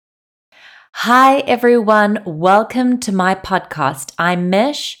Hi everyone, welcome to my podcast. I'm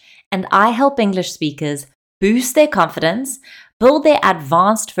Mish and I help English speakers boost their confidence, build their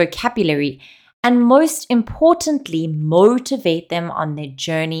advanced vocabulary, and most importantly, motivate them on their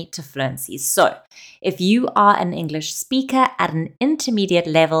journey to fluency. So, if you are an English speaker at an intermediate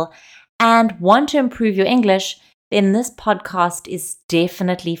level and want to improve your English, then this podcast is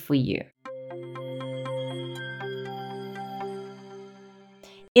definitely for you.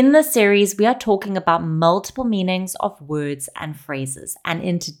 In this series, we are talking about multiple meanings of words and phrases. And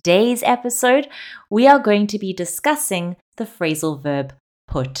in today's episode, we are going to be discussing the phrasal verb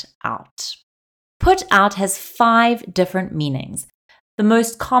put out. Put out has 5 different meanings. The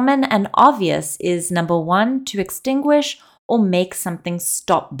most common and obvious is number 1, to extinguish or make something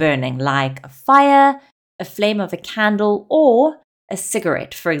stop burning, like a fire, a flame of a candle, or a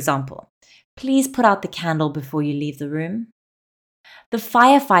cigarette, for example. Please put out the candle before you leave the room. The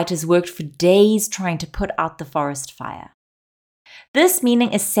firefighters worked for days trying to put out the forest fire. This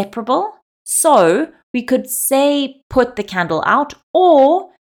meaning is separable, so we could say put the candle out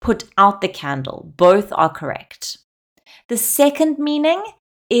or put out the candle. Both are correct. The second meaning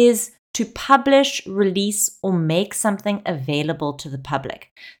is to publish, release, or make something available to the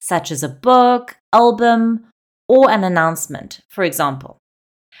public, such as a book, album, or an announcement. For example,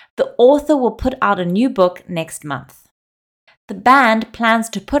 the author will put out a new book next month. The band plans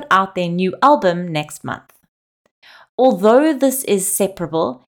to put out their new album next month. Although this is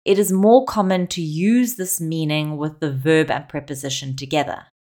separable, it is more common to use this meaning with the verb and preposition together,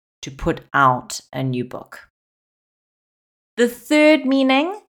 to put out a new book. The third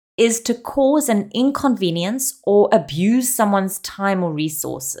meaning is to cause an inconvenience or abuse someone's time or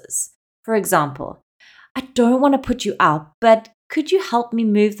resources. For example, I don't want to put you out, but could you help me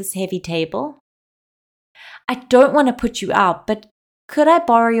move this heavy table? I don't want to put you out, but could I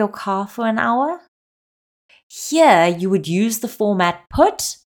borrow your car for an hour? Here, you would use the format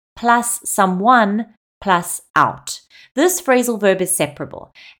put plus someone plus out. This phrasal verb is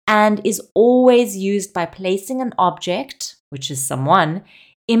separable and is always used by placing an object, which is someone,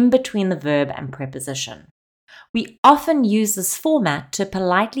 in between the verb and preposition. We often use this format to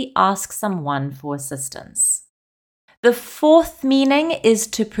politely ask someone for assistance. The fourth meaning is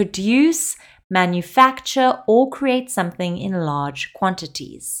to produce, manufacture, or create something in large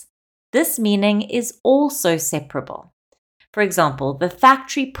quantities. This meaning is also separable. For example, the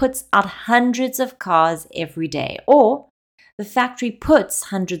factory puts out hundreds of cars every day, or the factory puts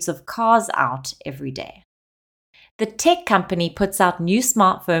hundreds of cars out every day. The tech company puts out new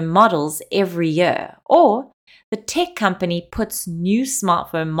smartphone models every year, or the tech company puts new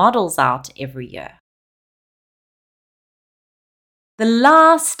smartphone models out every year. The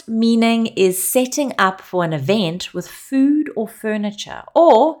last meaning is setting up for an event with food or furniture,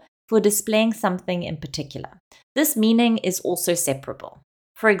 or for displaying something in particular. This meaning is also separable.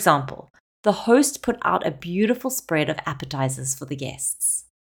 For example, the host put out a beautiful spread of appetizers for the guests.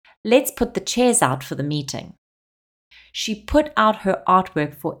 Let's put the chairs out for the meeting. She put out her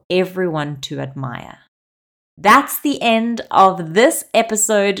artwork for everyone to admire. That's the end of this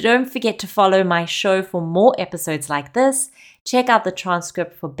episode. Don't forget to follow my show for more episodes like this. Check out the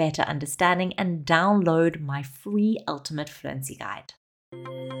transcript for better understanding and download my free Ultimate Fluency Guide.